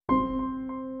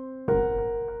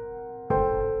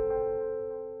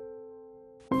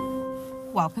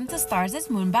Welcome to Stars as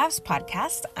Moon Baths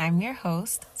podcast. I'm your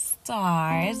host,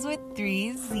 Stars with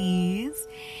 3 Z's,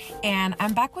 and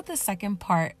I'm back with the second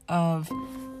part of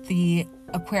the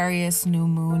Aquarius New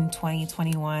Moon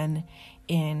 2021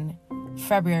 in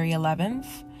February 11th.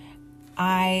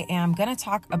 I am going to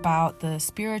talk about the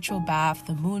spiritual bath,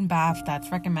 the moon bath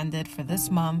that's recommended for this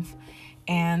month.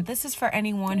 And this is for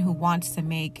anyone who wants to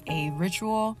make a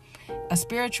ritual. A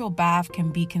spiritual bath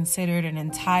can be considered an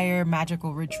entire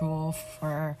magical ritual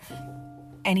for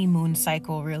any moon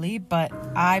cycle, really. But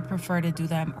I prefer to do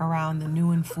them around the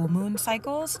new and full moon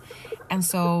cycles. And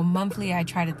so monthly, I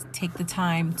try to take the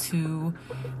time to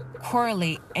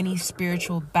correlate any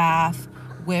spiritual bath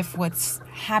with what's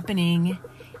happening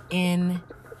in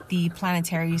the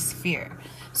planetary sphere.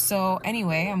 So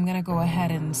anyway, I'm going to go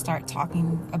ahead and start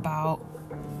talking about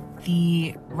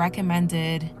the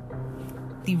recommended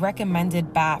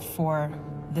bath for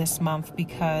this month,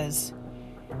 because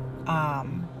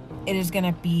it is going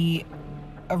to be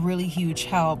a really huge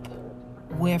help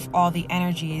with all the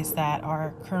energies that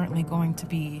are currently going to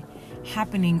be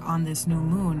happening on this new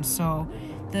moon. So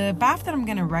the bath that I'm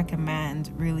going to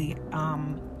recommend really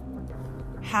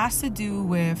has to do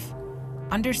with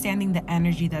understanding the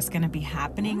energy that's going to be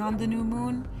happening on the new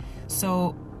moon.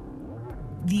 So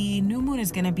the new moon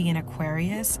is going to be in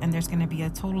Aquarius, and there's going to be a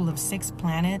total of 6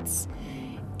 planets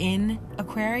in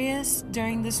Aquarius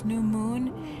during this new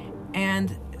moon.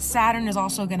 And Saturn is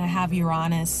also going to have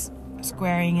Uranus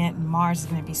squaring it, and Mars is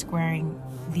going to be squaring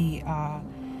the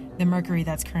Mercury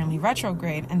that's currently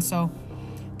retrograde. And so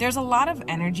there's a lot of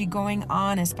energy going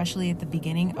on, especially at the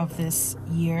beginning of this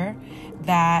year,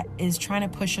 that is trying to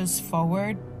push us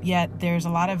forward. Yet there's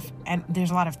a lot of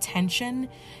tension,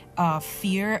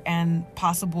 fear, and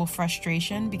possible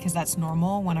frustration, because that's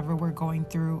normal whenever we're going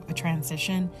through a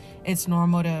transition. It's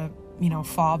normal to,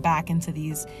 fall back into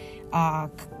these I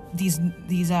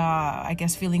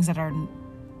guess feelings that are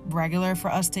regular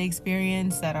for us to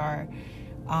experience, that are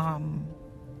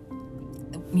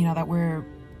that we're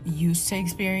used to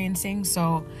experiencing.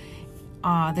 So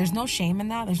there's no shame in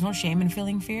that. There's no shame in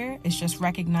feeling fear. It's just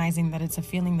recognizing that it's a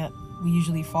feeling that we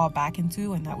usually fall back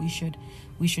into, and that we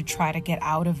should try to get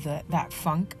out of that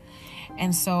funk.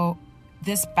 And so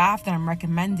this bath that I'm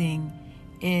recommending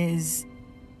is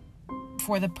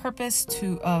for the purpose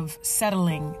of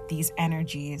settling these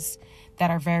energies that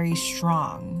are very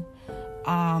strong.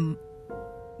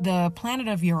 The planet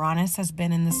of Uranus has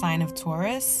been in the sign of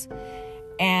Taurus,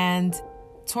 and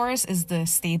Taurus is the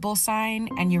stable sign,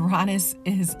 and Uranus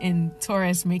is in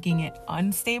Taurus, making it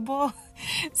unstable.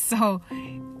 So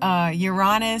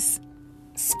Uranus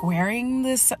squaring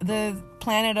the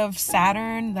planet of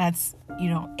Saturn that's,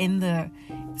 in the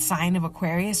sign of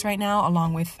Aquarius right now,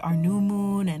 along with our new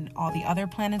moon and all the other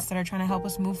planets that are trying to help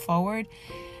us move forward.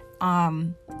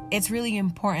 It's really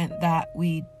important that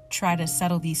we try to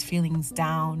settle these feelings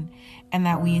down, and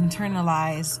that we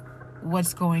internalize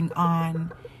what's going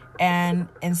on. And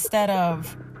instead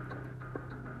of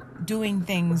doing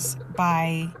things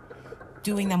by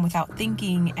doing them without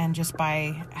thinking, and just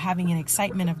by having an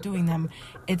excitement of doing them,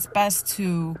 it's best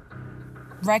to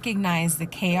recognize the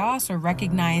chaos, or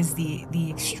recognize the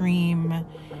extreme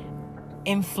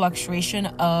influctuation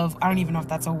of, I don't even know if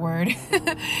that's a word,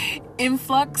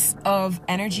 influx of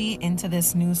energy into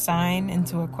this new sign,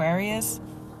 into Aquarius.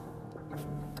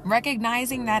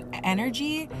 Recognizing that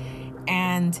energy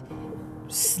and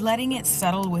letting it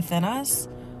settle within us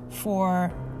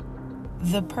for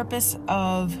the purpose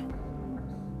of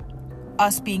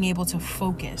us being able to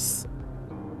focus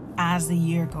as the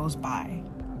year goes by,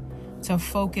 to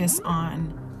focus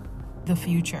on the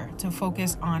future, to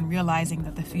focus on realizing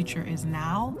that the future is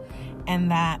now,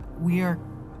 and that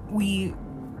we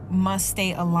must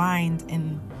stay aligned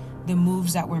in the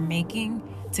moves that we're making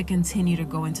to continue to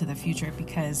go into the future.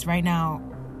 Because right now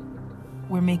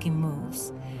we're making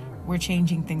moves, we're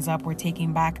changing things up, we're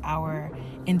taking back our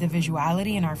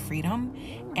individuality and our freedom,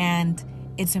 and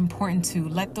it's important to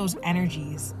let those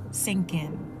energies sink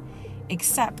in.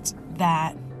 Accept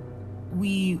that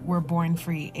we were born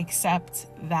free. Accept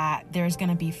that there's going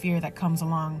to be fear that comes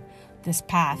along this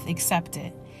path. Accept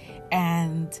it.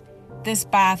 And this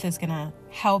bath is going to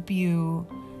help you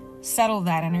settle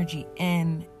that energy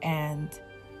in, and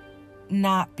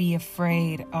not be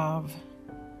afraid of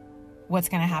what's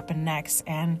going to happen next.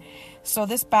 And so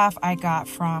this bath I got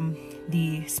from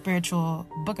the Spiritual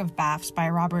Book of Baths by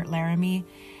Robert Laramie.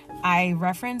 I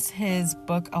reference his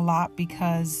book a lot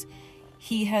because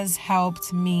he has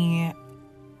helped me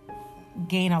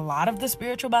gain a lot of the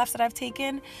spiritual baths that I've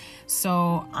taken.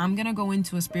 So I'm going to go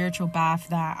into a spiritual bath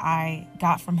that I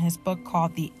got from his book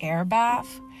called The Air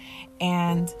Bath.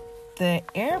 And the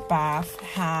air bath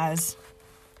has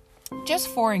just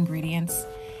 4 ingredients.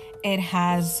 It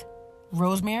has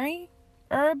rosemary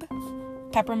herb,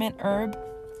 peppermint herb,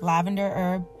 lavender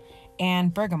herb,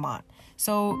 and bergamot.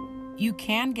 So you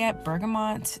can get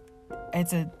bergamot.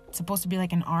 It's supposed to be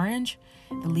like an orange,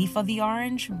 the leaf of the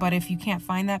orange. But if you can't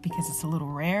find that because it's a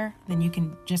little rare, then you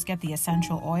can just get the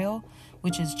essential oil,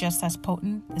 which is just as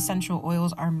potent. Essential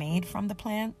oils are made from the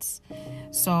plants.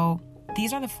 So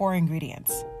these are the 4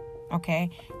 ingredients. Okay.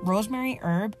 Rosemary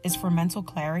herb is for mental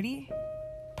clarity.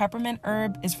 Peppermint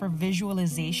herb is for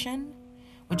visualization,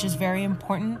 which is very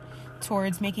important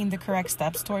towards making the correct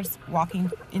steps towards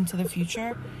walking into the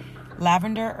future.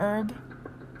 Lavender herb,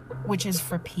 which is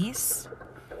for peace.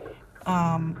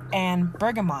 And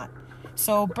bergamot.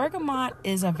 So bergamot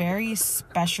is a very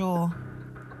special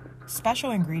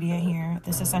ingredient here.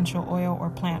 This essential oil or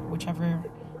plant, whichever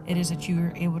it is that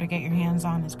you're able to get your hands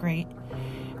on, is great.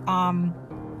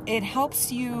 It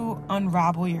helps you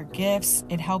unravel your gifts.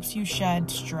 It helps you shed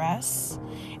stress.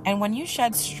 And when you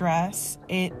shed stress,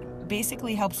 it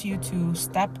basically helps you to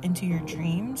step into your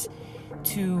dreams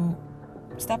in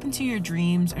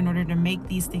order to make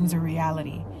these things a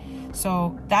reality.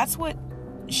 So that's what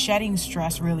shedding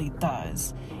stress really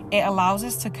does. It allows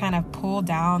us to kind of pull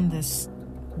down this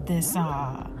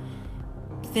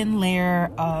thin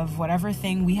layer of whatever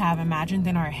thing we have imagined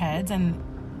in our heads, and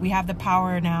we have the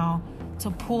power now to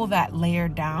pull that layer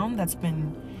down that's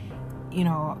been,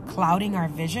 clouding our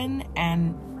vision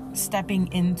and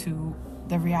stepping into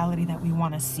the reality that we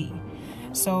want to see.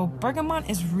 So bergamot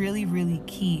is really, really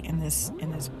key in this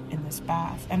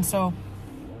bath. And so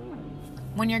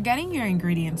when you're getting your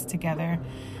ingredients together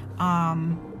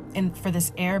for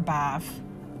this air bath,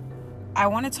 I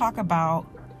want to talk about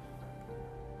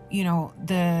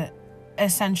the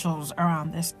essentials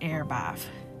around this air bath.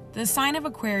 The sign of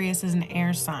Aquarius is an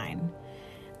air sign.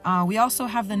 We also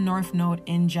have the North Node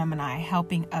in Gemini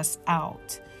helping us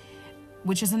out,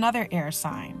 which is another air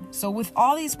sign. So with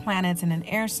all these planets in an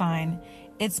air sign,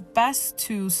 it's best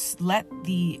to let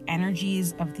the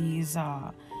energies of these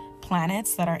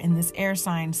planets that are in this air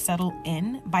sign settle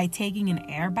in by taking an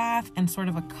air bath and sort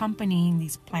of accompanying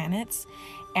these planets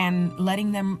and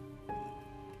letting them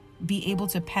be able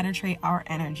to penetrate our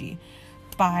energy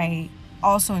by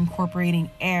also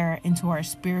incorporating air into our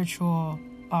spiritual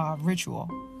ritual,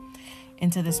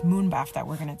 into this moon bath that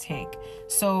we're going to take.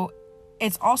 So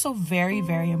it's also very,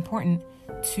 very important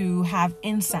to have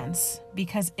incense,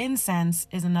 because incense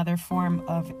is another form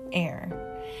of air.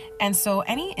 And so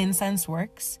any incense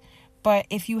works, but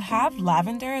if you have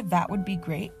lavender, that would be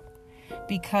great,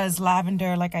 because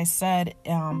lavender, like I said,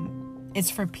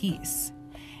 it's for peace.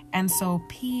 And so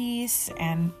peace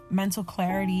and mental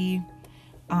clarity,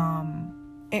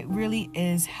 it really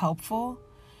is helpful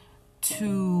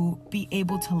to be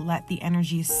able to let the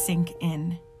energy sink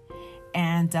in,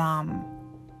 and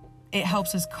it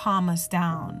helps us calm us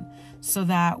down so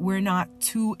that we're not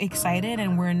too excited,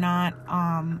 and we're not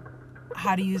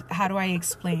how do I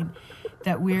explain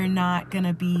that we're not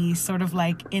gonna be sort of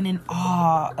like in an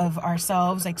awe of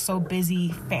ourselves, like so busy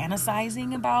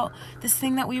fantasizing about this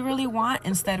thing that we really want.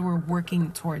 Instead, we're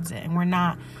working towards it, and we're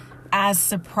not as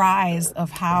surprised of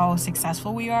how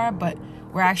successful we are, but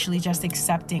we're actually just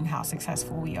accepting how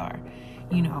successful we are,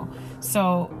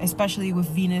 So especially with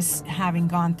Venus having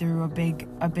gone through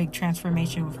a big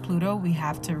transformation with Pluto, we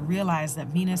have to realize that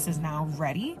Venus is now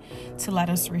ready to let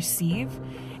us receive,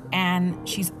 and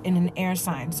she's in an air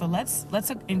sign. So let's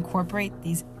incorporate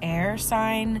these air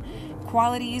sign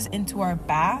qualities into our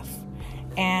bath.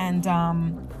 And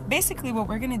basically what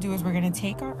we're going to do is we're going to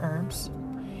take our herbs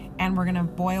and we're going to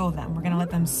boil them. We're going to let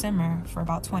them simmer for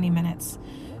about 20 minutes.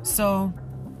 So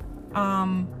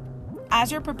as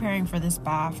you're preparing for this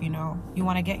bath, you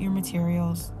want to get your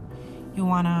materials. You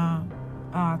want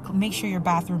to make sure your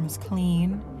bathroom is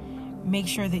clean. Make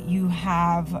sure that you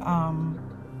have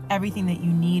everything that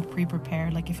you need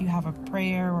pre-prepared. Like if you have a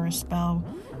prayer or a spell,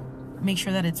 make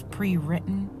sure that it's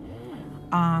pre-written.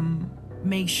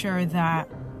 Make sure that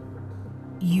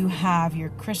you have your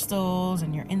crystals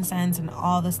and your incense and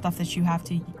all the stuff that you're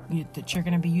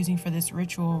going to be using for this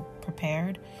ritual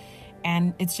prepared.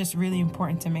 And it's just really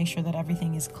important to make sure that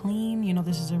everything is clean.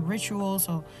 This is a ritual,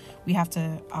 so we have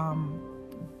to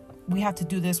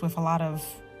do this with a lot of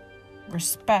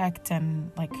respect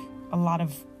and like a lot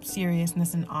of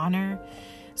seriousness and honor.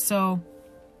 So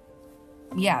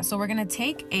we're gonna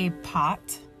take a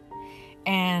pot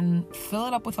and fill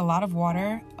it up with a lot of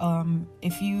water.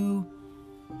 If you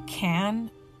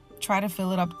can, try to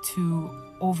fill it up to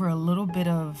over a little bit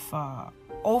of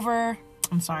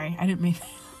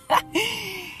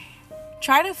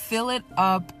try to fill it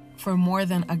up for more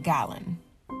than a gallon.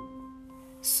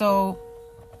 So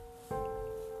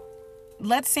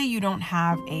let's say you don't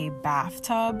have a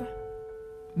bathtub,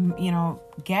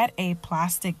 get a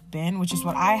plastic bin, which is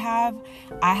what I have.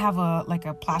 I have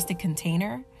a plastic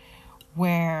container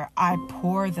where I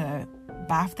pour the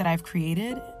bath that I've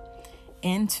created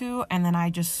into, and then I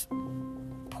just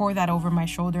pour that over my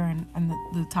shoulder and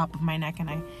the top of my neck, and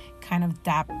I kind of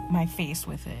dap my face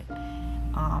with it.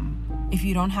 If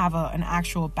you don't have an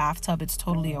actual bathtub, it's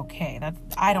totally okay.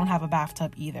 I don't have a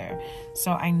bathtub either,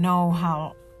 so I know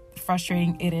how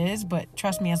frustrating it is, but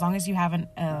trust me, as long as you have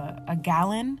a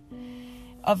gallon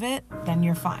of it, then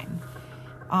you're fine.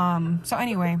 So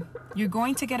anyway, you're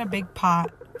going to get a big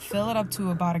pot, fill it up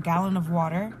to about a gallon of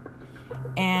water,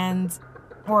 and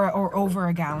or over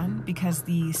a gallon, because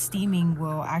the steaming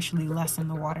will actually lessen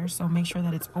the water. So make sure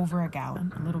that it's over a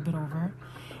gallon, a little bit over,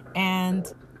 and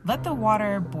let the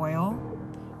water boil.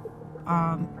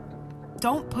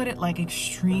 Don't put it like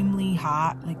extremely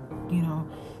hot,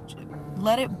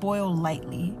 let it boil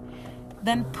lightly.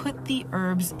 Then put the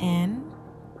herbs in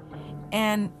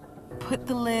and put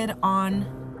the lid on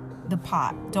the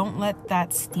pot. Don't let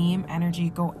that steam energy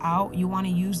go out. You want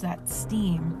to use that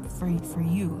steam for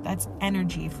you. That's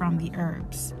energy from the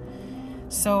herbs.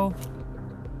 So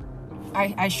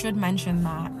I should mention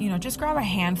that, just grab a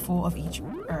handful of each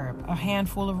herb, a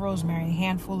handful of rosemary, a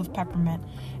handful of peppermint,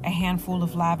 a handful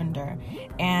of lavender,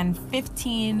 and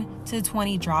 15 to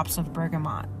 20 drops of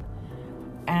bergamot,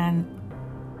 and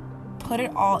put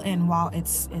it all in while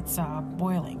it's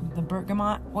boiling. The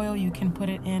bergamot oil, you can put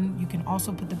it in. You can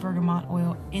also put the bergamot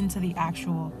oil into the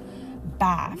actual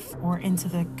bath or into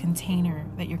the container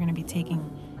that you're going to be taking,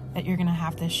 that you're going to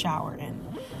have to shower in.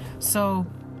 So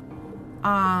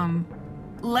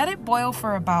let it boil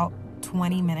for about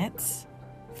 20 minutes,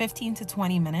 15 to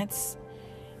 20 minutes.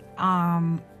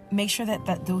 Make sure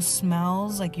that those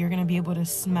smells, you're going to be able to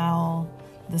smell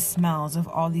the smells of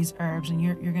all these herbs, and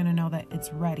you're going to know that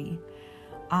it's ready.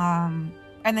 And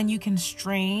then you can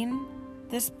strain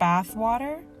this bath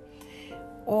water,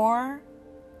 or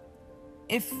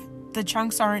if the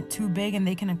chunks aren't too big and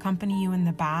they can accompany you in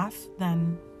the bath,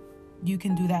 then you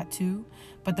can do that too.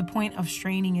 But the point of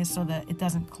straining is so that it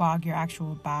doesn't clog your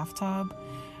actual bathtub.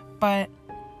 But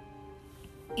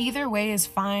either way is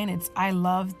fine. I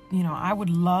would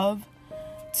love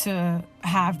to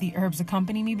have the herbs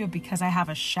accompany me, but because I have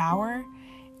a shower,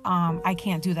 I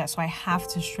can't do that. So I have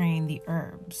to strain the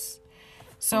herbs.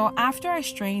 So after I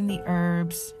strain the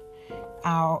herbs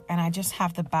out and I just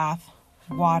have the bath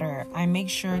water, I make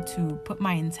sure to put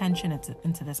my intention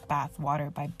into this bath water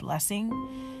by blessing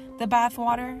the bath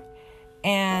water.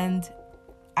 And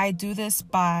I do this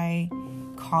by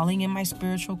calling in my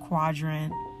spiritual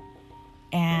quadrant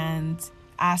and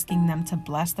asking them to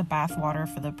bless the bath water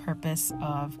for the purpose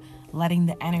of letting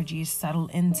the energies settle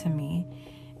into me,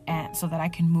 and so that I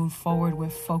can move forward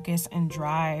with focus and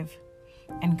drive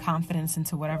and confidence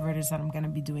into whatever it is that I'm going to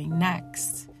be doing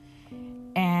next.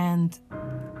 And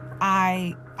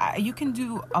you can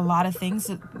do a lot of things,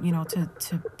 to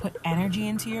put energy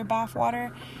into your bath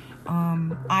water.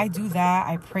 I do that.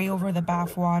 I pray over the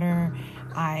bath water.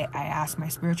 I ask my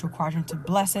spiritual quadrant to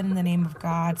bless it in the name of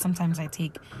God. Sometimes I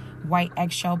take white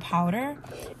eggshell powder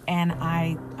and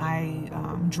I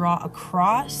draw a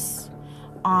cross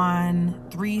on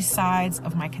 3 sides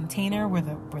of my container where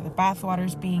the bath water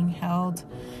is being held,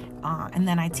 and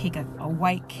then I take a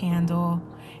white candle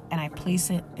and I place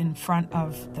it in front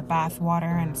of the bath water,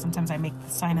 and sometimes I make the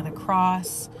sign of the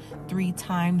cross 3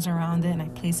 times around it, and I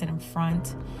place it in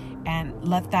front and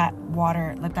let that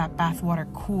bath water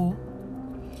cool.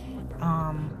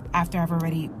 After I've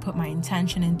already put my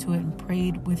intention into it and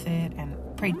prayed with it and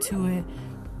prayed to it,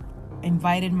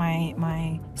 invited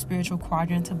my spiritual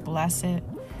quadrant to bless it,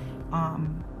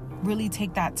 really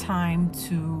take that time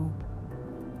to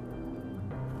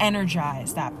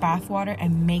energize that bath water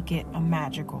and make it a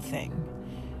magical thing.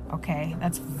 Okay,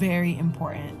 that's very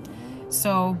important.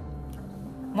 So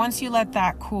once you let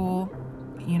that cool,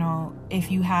 if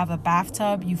you have a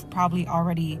bathtub, you've probably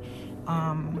already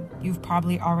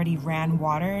ran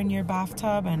water in your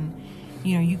bathtub, and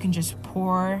you can just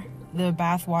pour the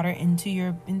bath water into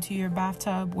your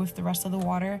bathtub with the rest of the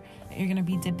water that you're going to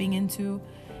be dipping into.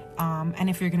 And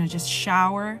if you're going to just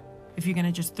shower, if you're going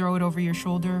to just throw it over your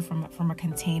shoulder from a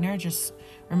container, just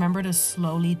remember to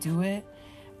slowly do it.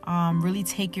 Really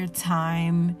take your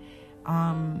time,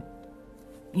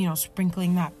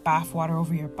 sprinkling that bath water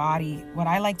over your body. What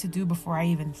I like to do before I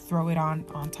even throw it on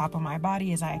top of my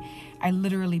body is I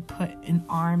literally put an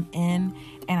arm in,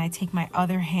 and I take my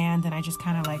other hand and I just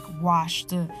kind of wash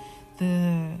the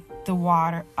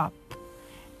water up.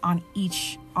 on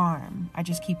each arm. I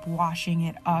just keep washing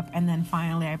it up, and then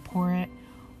finally I pour it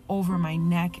over my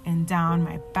neck and down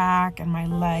my back and my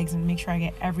legs, and make sure I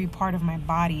get every part of my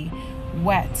body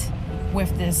wet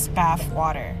with this bath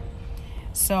water.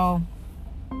 So,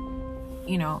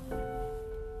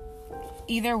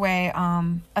 either way,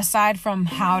 aside from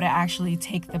how to actually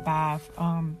take the bath,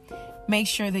 make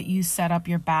sure that you set up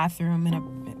your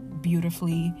bathroom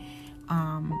beautifully.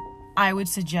 I would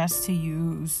suggest to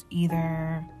use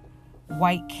either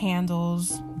white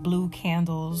candles, blue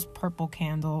candles, purple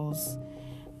candles,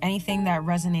 anything that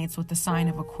resonates with the sign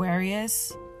of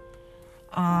Aquarius.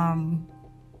 And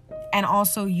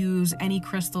also use any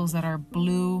crystals that are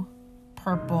blue,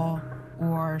 purple,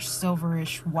 or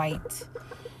silverish white.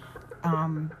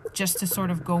 Just to sort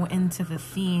of go into the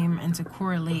theme and to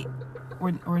correlate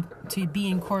or to be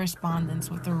in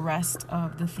correspondence with the rest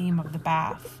of the theme of the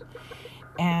bath.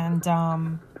 And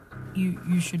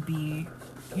you should be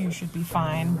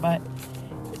fine. But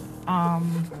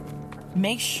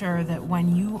make sure that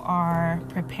when you are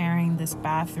preparing this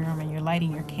bathroom and you're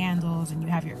lighting your candles and you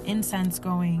have your incense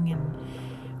going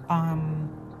and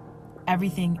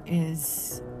everything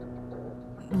is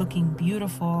looking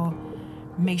beautiful,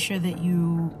 make sure that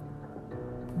you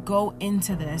go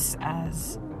into this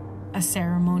as a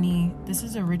ceremony. This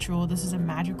is a ritual. This is a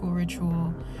magical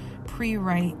ritual.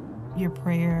 Pre-write your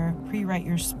prayer, pre-write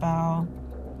your spell,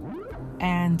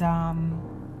 and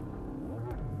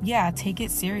take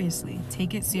it seriously.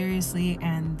 Take it seriously,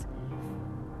 and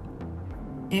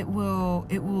it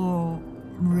will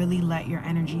really let your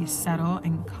energy settle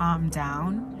and calm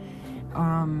down.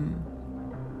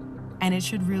 And it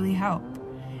should really help.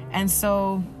 And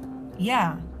so,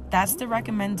 that's the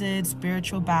recommended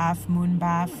spiritual bath, moon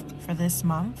bath for this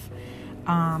month.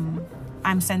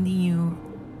 I'm sending you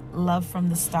love from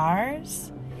the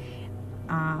stars.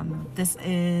 This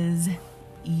is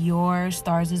your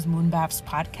Stars' Moon Baths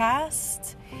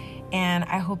podcast. And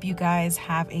I hope you guys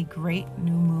have a great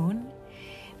new moon.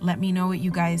 Let me know what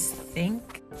you guys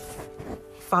think.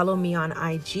 Follow me on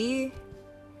IG,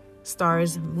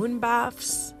 Stars Moon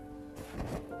Baths.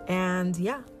 And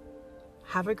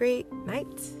have a great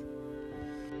night.